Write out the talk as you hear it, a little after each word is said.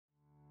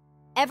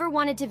Ever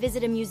wanted to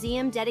visit a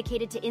museum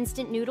dedicated to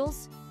instant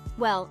noodles?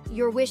 Well,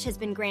 your wish has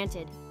been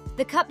granted.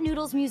 The Cup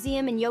Noodles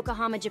Museum in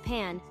Yokohama,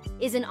 Japan,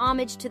 is an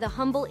homage to the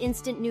humble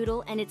instant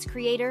noodle and its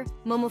creator,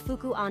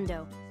 Momofuku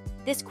Ando.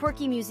 This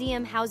quirky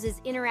museum houses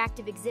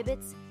interactive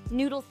exhibits,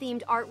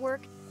 noodle-themed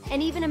artwork,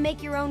 and even a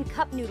make-your-own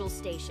cup noodle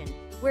station,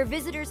 where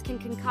visitors can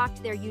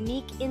concoct their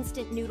unique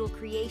instant noodle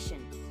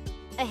creation.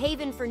 A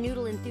haven for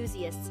noodle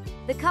enthusiasts,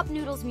 the Cup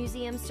Noodles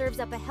Museum serves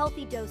up a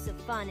healthy dose of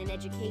fun and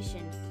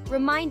education,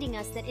 reminding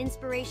us that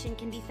inspiration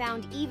can be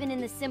found even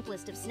in the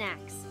simplest of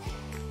snacks.